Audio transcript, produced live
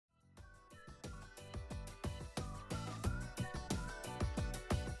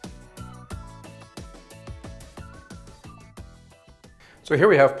So here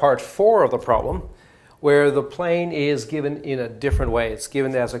we have part 4 of the problem, where the plane is given in a different way. It's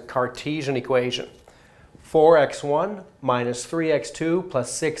given as a Cartesian equation. 4x1 minus 3x2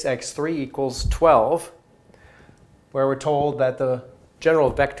 plus 6x3 equals 12, where we're told that the general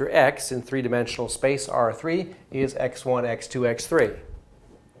vector x in three-dimensional space R3 is x1, x2, x3.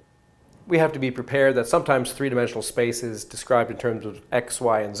 We have to be prepared that sometimes three-dimensional space is described in terms of x,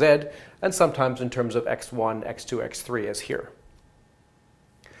 y, and z, and sometimes in terms of x1, x2, x3, as here.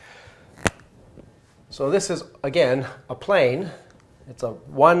 So this is, again, a plane. It's a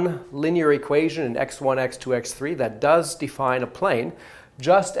one linear equation in x1, x2, x3 that does define a plane,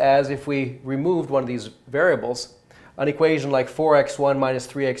 just as if we removed one of these variables, an equation like 4x1 minus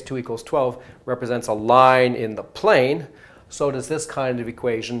 3x2 equals 12 represents a line in the plane. So does this kind of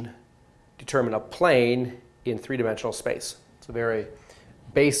equation determine a plane in three-dimensional space. It's a very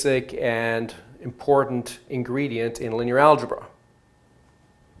basic and important ingredient in linear algebra.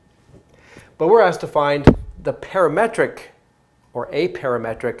 But we're asked to find the parametric or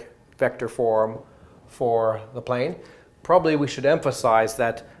aparametric vector form for the plane. Probably we should emphasize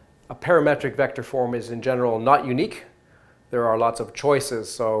that a parametric vector form is in general not unique. There are lots of choices,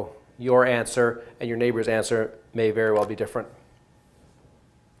 so your answer and your neighbor's answer may very well be different.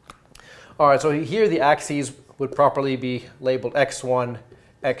 All right, so here the axes would properly be labeled x1,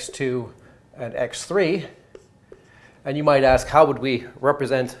 x2, and x3. And you might ask, how would we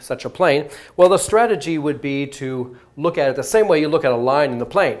represent such a plane? Well, the strategy would be to look at it the same way you look at a line in the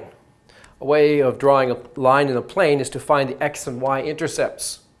plane. A way of drawing a line in the plane is to find the x and y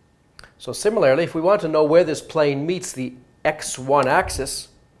intercepts. So similarly, if we want to know where this plane meets the x1 axis,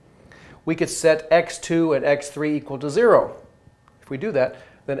 we could set x2 and x3 equal to 0. If we do that,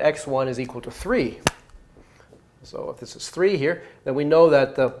 then x1 is equal to 3. So if this is 3 here, then we know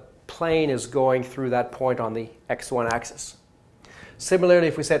that the plane is going through that point on the x1 axis. Similarly,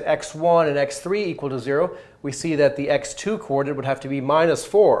 if we set x1 and x3 equal to 0, we see that the x2 coordinate would have to be minus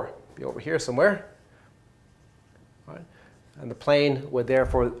 4. Be over here somewhere. All right. And the plane would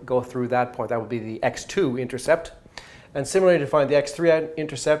therefore go through that point. That would be the x2 intercept. And similarly, to find the x3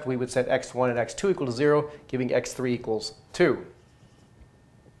 intercept, we would set x1 and x2 equal to 0, giving x3 equals 2.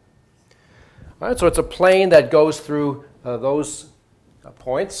 All right, so it's a plane that goes through those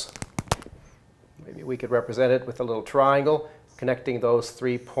points. Maybe we could represent it with a little triangle connecting those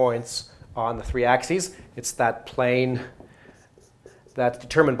 3 points on the 3 axes. It's that plane that's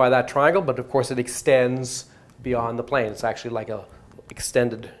determined by that triangle, but of course it extends beyond the plane. It's actually like an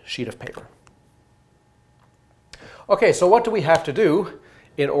extended sheet of paper. Okay, so what do we have to do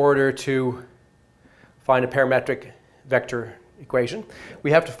in order to find a parametric vector equation?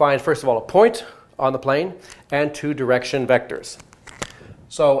 We have to find, first of all, a point on the plane and 2 direction vectors.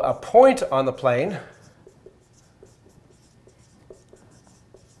 So a point on the plane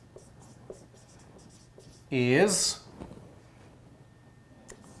is,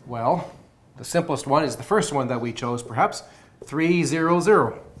 well, the simplest one is the first one that we chose, perhaps, 3, 0,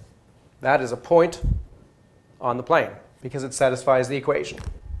 0. That is a point on the plane because it satisfies the equation.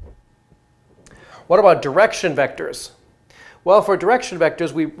 What about direction vectors? Well, for direction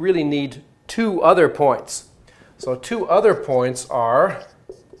vectors, we really need 2 other points. So 2 other points are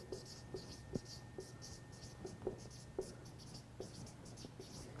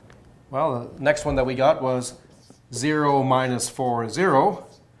well, the next one that we got was 0, minus 4, 0,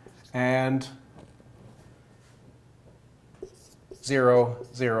 and 0,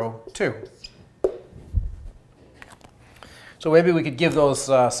 0, 2. So maybe we could give those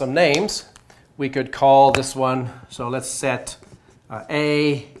some names. We could call this one, so let's set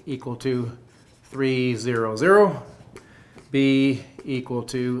A equal to 3, 0, 0, B equal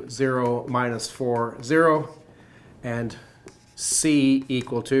to 0, minus 4, 0, and C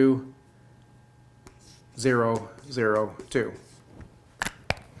equal to 0, 0, 2.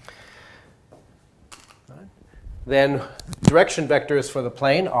 Then direction vectors for the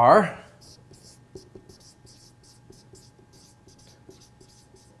plane are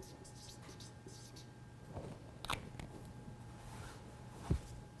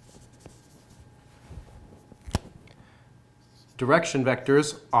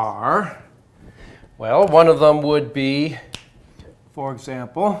well, one of them would be, for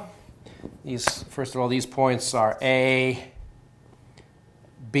example, first of all, these points are A,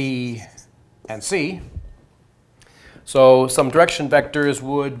 B, and C. So some direction vectors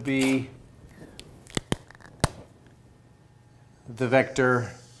would be the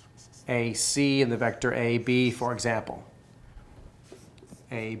vector AC and the vector AB, for example.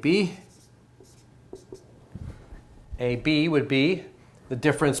 AB. AB would be the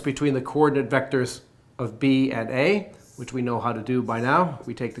difference between the coordinate vectors of B and A, which we know how to do by now.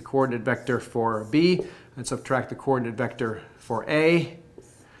 We take the coordinate vector for B and subtract the coordinate vector for A,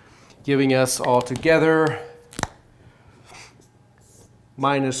 giving us altogether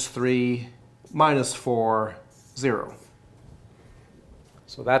 -3, -4, 0.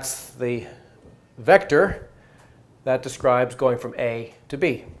 So that's the vector that describes going from A to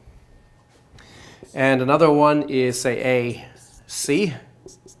B. And another one is, say, AC.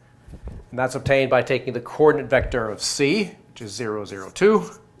 And that's obtained by taking the coordinate vector of C, which is 0, 0, 2,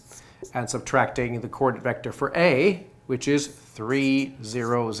 and subtracting the coordinate vector for A, which is 3,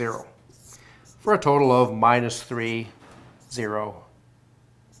 0, 0, for a total of -3, 0,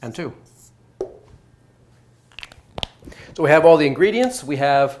 and 2. So we have all the ingredients. We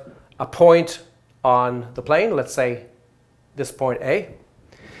have a point on the plane, let's say this point A,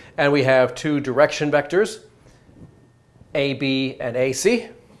 and we have two direction vectors, AB and AC.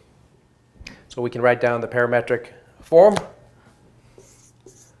 So we can write down the parametric form.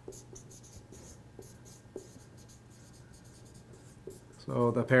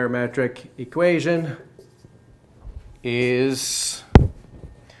 So the parametric equation is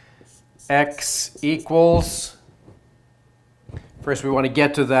x equals, first we want to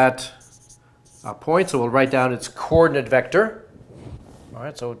get to that point, so we'll write down its coordinate vector. All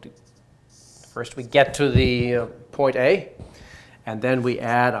right, so first we get to the point A, and then we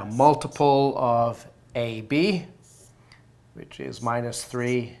add a multiple of AB, which is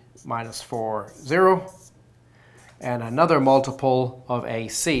 -3, -4, 0, and another multiple of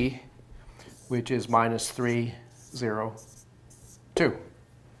AC, which is -3, 0, 2.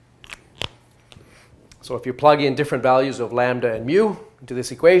 So if you plug in different values of lambda and mu into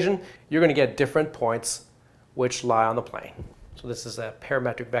this equation, you're going to get different points which lie on the plane. So this is a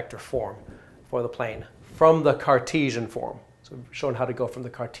parametric vector form for the plane from the Cartesian form. So we've shown how to go from the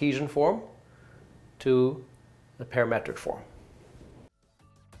Cartesian form to the parametric form.